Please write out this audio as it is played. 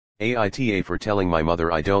AITA for telling my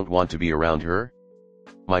mother I don't want to be around her.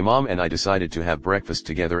 My mom and I decided to have breakfast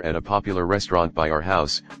together at a popular restaurant by our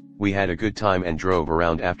house. We had a good time and drove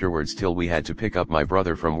around afterwards till we had to pick up my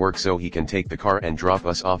brother from work so he can take the car and drop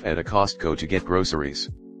us off at a Costco to get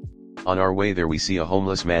groceries. On our way there we see a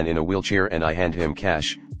homeless man in a wheelchair and I hand him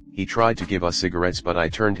cash. He tried to give us cigarettes but I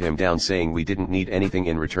turned him down saying we didn't need anything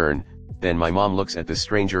in return. Then my mom looks at the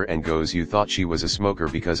stranger and goes, "You thought she was a smoker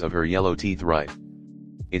because of her yellow teeth, right?"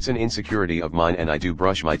 It's an insecurity of mine and I do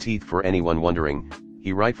brush my teeth, for anyone wondering.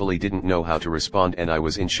 He rightfully didn't know how to respond and I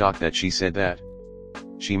was in shock that she said that.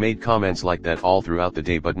 She made comments like that all throughout the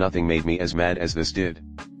day but nothing made me as mad as this did.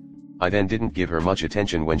 I then didn't give her much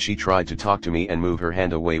attention when she tried to talk to me and move her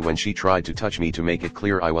hand away when she tried to touch me to make it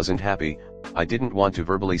clear I wasn't happy. I didn't want to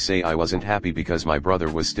verbally say I wasn't happy because my brother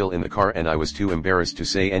was still in the car and I was too embarrassed to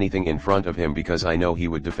say anything in front of him because I know he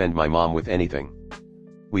would defend my mom with anything.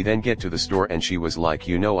 We then get to the store and she was like,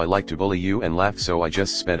 "You know I like to bully you," and laughed, so I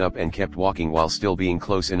just sped up and kept walking while still being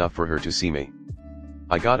close enough for her to see me.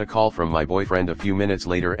 I got a call from my boyfriend a few minutes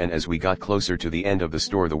later and as we got closer to the end of the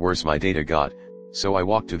store the worse my data got, so I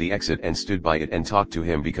walked to the exit and stood by it and talked to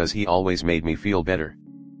him because he always made me feel better.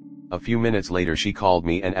 A few minutes later she called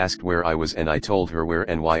me and asked where I was and I told her where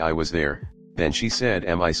and why I was there. Then she said,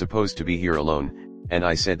 "Am I supposed to be here alone?" And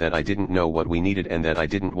I said that I didn't know what we needed and that I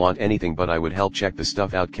didn't want anything but I would help check the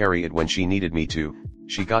stuff out, carry it when she needed me to.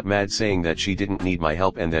 She got mad saying that she didn't need my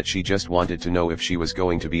help and that she just wanted to know if she was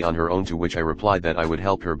going to be on her own, to which I replied that I would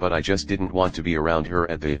help her but I just didn't want to be around her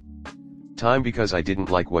at the time because I didn't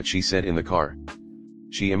like what she said in the car.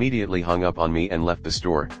 She immediately hung up on me and left the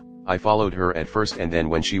store. I followed her at first and then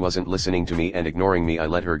when she wasn't listening to me and ignoring me I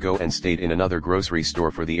let her go and stayed in another grocery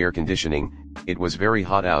store for the air conditioning. It was very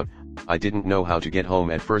hot out. I didn't know how to get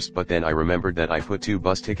home at first but then I remembered that I put 2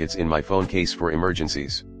 bus tickets in my phone case for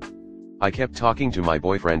emergencies. I kept talking to my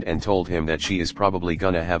boyfriend and told him that she is probably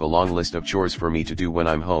gonna have a long list of chores for me to do when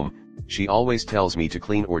I'm home. She always tells me to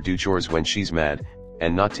clean or do chores when she's mad,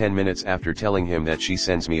 and not 10 minutes after telling him that she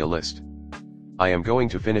sends me a list. I am going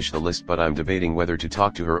to finish the list but I'm debating whether to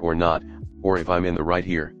talk to her or not, or if I'm in the right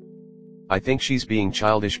here. I think she's being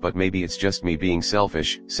childish but maybe it's just me being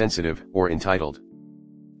selfish, sensitive, or entitled.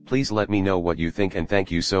 Please let me know what you think and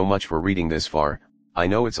thank you so much for reading this far. I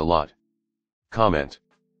know it's a lot. Comment.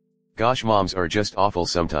 Gosh, moms are just awful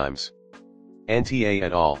sometimes. NTA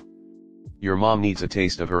at all. Your mom needs a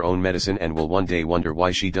taste of her own medicine and will one day wonder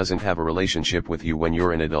why she doesn't have a relationship with you when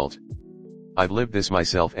you're an adult. I've lived this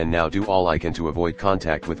myself and now do all I can to avoid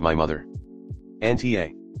contact with my mother.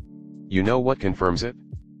 NTA. You know what confirms it?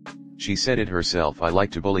 She said it herself. "I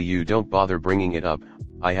like to bully you, don't bother bringing it up.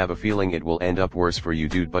 I have a feeling it will end up worse for you,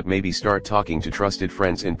 dude, but maybe start talking to trusted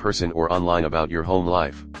friends in person or online about your home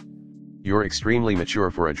life. You're extremely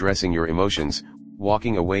mature for addressing your emotions,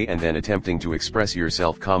 walking away and then attempting to express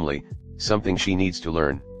yourself calmly, something she needs to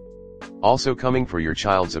learn. Also, coming for your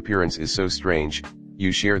child's appearance is so strange.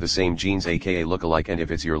 You share the same genes, aka look-alike, and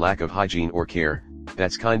if it's your lack of hygiene or care,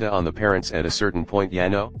 that's kinda on the parents at a certain point, ya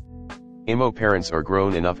know? Emo parents are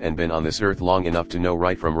grown enough and been on this earth long enough to know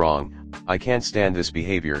right from wrong. I can't stand this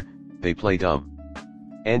behavior, they play dumb.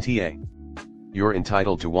 NTA. You're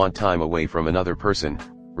entitled to want time away from another person,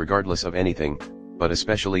 regardless of anything, but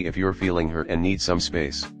especially if you're feeling hurt and need some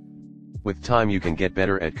space. With time you can get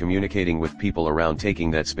better at communicating with people around,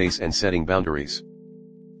 taking that space and setting boundaries.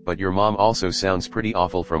 But your mom also sounds pretty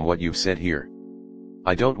awful from what you've said here.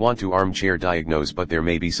 I don't want to armchair diagnose, but there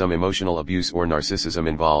may be some emotional abuse or narcissism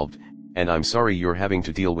involved, and I'm sorry you're having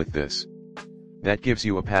to deal with this. That gives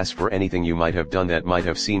you a pass for anything you might have done that might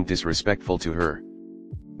have seemed disrespectful to her.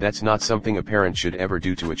 That's not something a parent should ever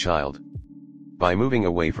do to a child. By moving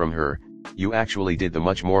away from her, you actually did the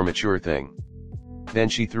much more mature thing. Then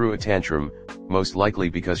she threw a tantrum, most likely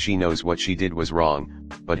because she knows what she did was wrong,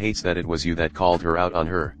 but hates that it was you that called her out on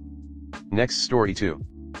her. Next story 2.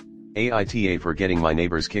 AITA for getting my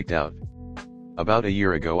neighbors kicked out. About a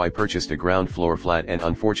year ago I purchased a ground floor flat and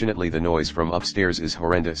unfortunately the noise from upstairs is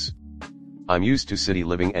horrendous. I'm used to city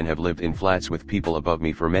living and have lived in flats with people above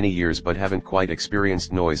me for many years but haven't quite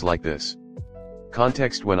experienced noise like this.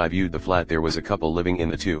 Context: when I viewed the flat there was a couple living in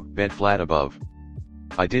the 2-bed flat above.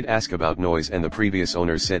 I did ask about noise and the previous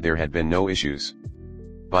owners said there had been no issues.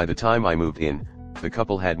 By the time I moved in, the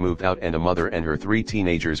couple had moved out and a mother and her 3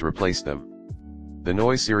 teenagers replaced them. The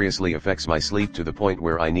noise seriously affects my sleep to the point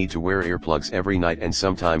where I need to wear earplugs every night, and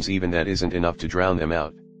sometimes even that isn't enough to drown them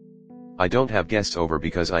out. I don't have guests over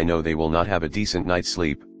because I know they will not have a decent night's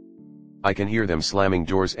sleep. I can hear them slamming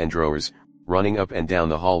doors and drawers, running up and down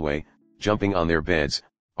the hallway, jumping on their beds,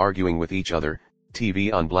 arguing with each other,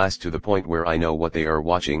 TV on blast to the point where I know what they are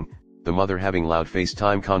watching, the mother having loud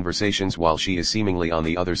FaceTime conversations while she is seemingly on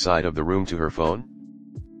the other side of the room to her phone?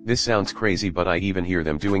 This sounds crazy, but I even hear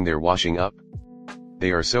them doing their washing up.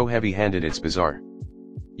 They are so heavy-handed, it's bizarre.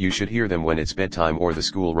 You should hear them when it's bedtime or the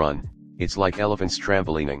school run. It's like elephants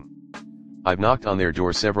trampolining. I've knocked on their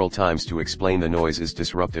door several times to explain the noise is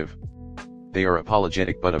disruptive. They are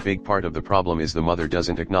apologetic, but a big part of the problem is the mother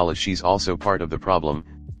doesn't acknowledge she's also part of the problem.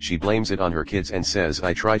 She blames it on her kids and says,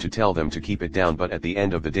 I try to tell them to keep it down, but at the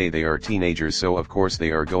end of the day they are teenagers, so of course they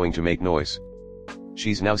are going to make noise.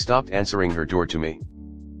 She's now stopped answering her door to me.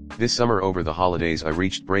 This summer over the holidays I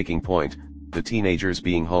reached breaking point. The teenagers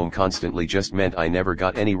being home constantly just meant I never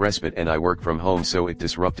got any respite, and I work from home, so it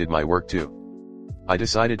disrupted my work too. I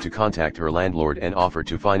decided to contact her landlord and offer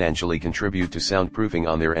to financially contribute to soundproofing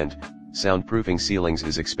on their end. Soundproofing ceilings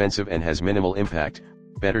is expensive and has minimal impact,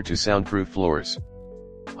 better to soundproof floors.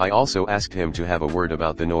 I also asked him to have a word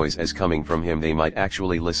about the noise, as coming from him they might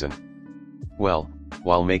actually listen. Well,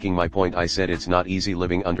 while making my point I said it's not easy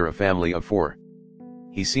living under a family of 4.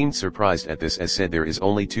 He seemed surprised at this, as said there is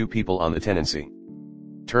only 2 people on the tenancy.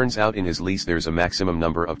 Turns out in his lease there's a maximum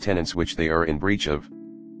number of tenants which they are in breach of.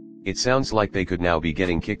 It sounds like they could now be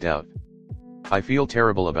getting kicked out. I feel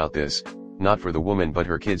terrible about this, not for the woman but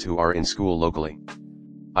her kids who are in school locally.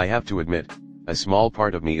 I have to admit, a small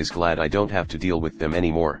part of me is glad I don't have to deal with them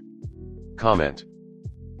anymore. Comment.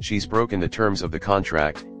 She's broken the terms of the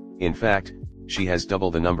contract. In fact, she has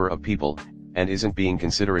double the number of people, and isn't being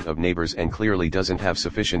considerate of neighbors, and clearly doesn't have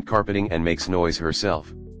sufficient carpeting and makes noise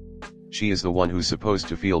herself. She is the one who's supposed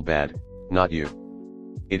to feel bad, not you.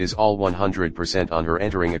 It is all 100% on her,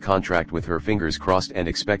 entering a contract with her fingers crossed and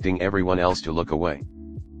expecting everyone else to look away.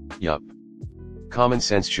 Yup. Common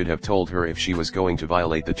sense should have told her if she was going to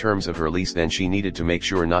violate the terms of her lease, then she needed to make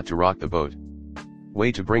sure not to rock the boat.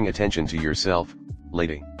 Way to bring attention to yourself,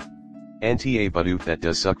 lady. Nta, but oof, that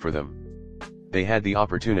does suck for them. They had the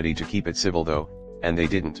opportunity to keep it civil though, and they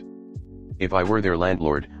didn't. If I were their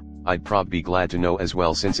landlord, I'd prob be glad to know as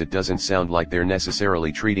well, since it doesn't sound like they're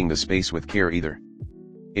necessarily treating the space with care either.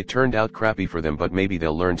 It turned out crappy for them, but maybe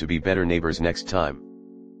they'll learn to be better neighbors next time.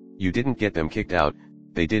 You didn't get them kicked out,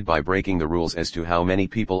 they did by breaking the rules as to how many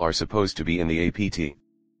people are supposed to be in the APT.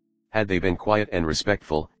 Had they been quiet and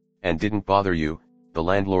respectful, and didn't bother you, the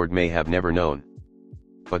landlord may have never known.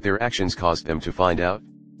 But their actions caused them to find out.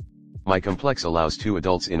 My complex allows 2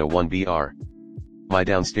 adults in a 1BR. My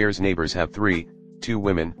downstairs neighbors have 3, 2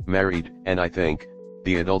 women, married, and I think,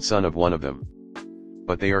 the adult son of one of them.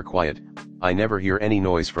 But they are quiet, I never hear any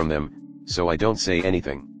noise from them, so I don't say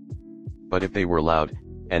anything. But if they were loud,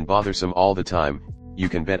 and bothersome all the time, you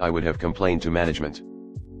can bet I would have complained to management.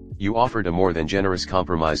 You offered a more than generous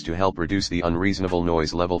compromise to help reduce the unreasonable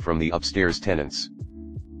noise level from the upstairs tenants.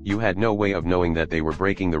 You had no way of knowing that they were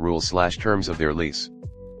breaking the rules/terms of their lease.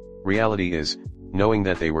 Reality is, knowing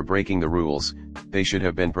that they were breaking the rules, they should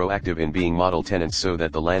have been proactive in being model tenants so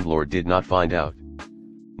that the landlord did not find out.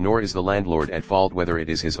 Nor is the landlord at fault whether it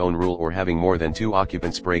is his own rule or having more than 2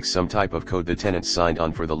 occupants breaks some type of code the tenants signed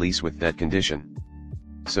on for the lease with that condition.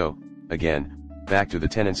 So, again, back to the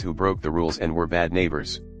tenants who broke the rules and were bad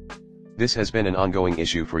neighbors. This has been an ongoing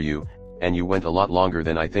issue for you, and you went a lot longer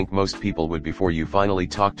than I think most people would before you finally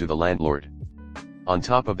talked to the landlord. On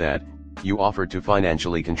top of that, you offered to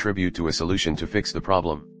financially contribute to a solution to fix the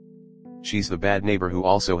problem. She's the bad neighbor who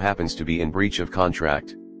also happens to be in breach of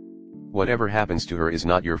contract. Whatever happens to her is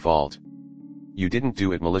not your fault. You didn't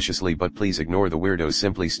do it maliciously, but please ignore the weirdos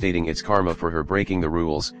simply stating it's karma for her breaking the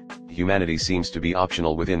rules. Humanity seems to be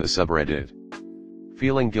optional within the subreddit.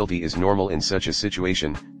 Feeling guilty is normal in such a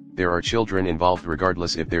situation. There are children involved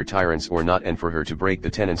regardless if they're tyrants or not, and for her to break the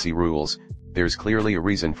tenancy rules, there's clearly a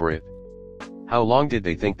reason for it. How long did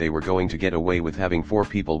they think they were going to get away with having 4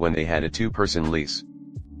 people when they had a 2-person lease?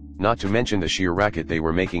 Not to mention the sheer racket they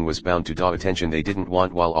were making was bound to draw attention they didn't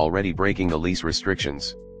want while already breaking the lease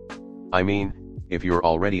restrictions. I mean, if you're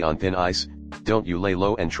already on thin ice, don't you lay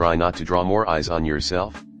low and try not to draw more eyes on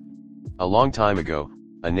yourself? A long time ago,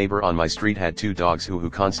 a neighbor on my street had 2 dogs who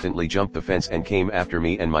constantly jumped the fence and came after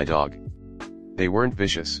me and my dog. They weren't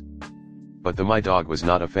vicious. But my dog was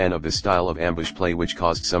not a fan of the style of ambush play, which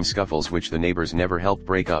caused some scuffles which the neighbors never helped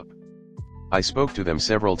break up. I spoke to them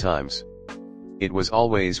several times. It was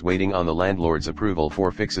always waiting on the landlord's approval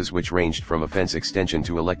for fixes which ranged from a fence extension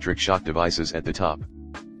to electric shock devices at the top.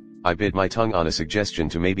 I bit my tongue on a suggestion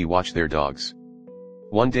to maybe watch their dogs.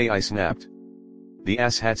 One day I snapped. The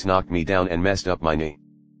asshats knocked me down and messed up my knee.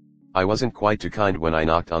 I wasn't quite too kind when I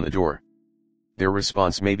knocked on the door. Their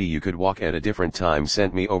response, maybe you could walk at a different time,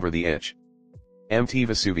 sent me over the edge. MT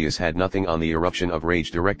Vesuvius had nothing on the eruption of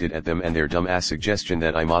rage directed at them and their dumb-ass suggestion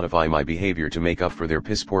that I modify my behavior to make up for their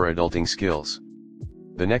piss-poor adulting skills.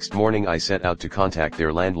 The next morning I set out to contact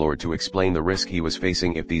their landlord to explain the risk he was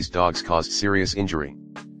facing if these dogs caused serious injury.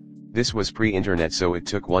 This was pre-internet, so it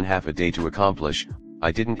took 1/2 a day to accomplish.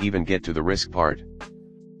 I didn't even get to the risk part.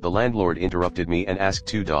 The landlord interrupted me and asked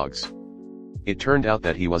 2 dogs. It turned out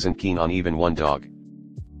that he wasn't keen on even 1 dog.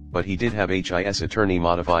 But he did have his attorney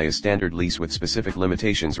modify a standard lease with specific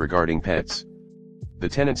limitations regarding pets. The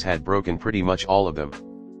tenants had broken pretty much all of them.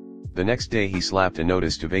 The next day he slapped a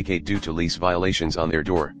notice to vacate due to lease violations on their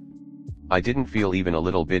door. I didn't feel even a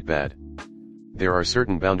little bit bad. There are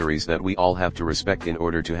certain boundaries that we all have to respect in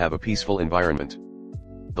order to have a peaceful environment.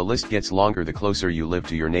 The list gets longer the closer you live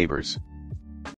to your neighbors.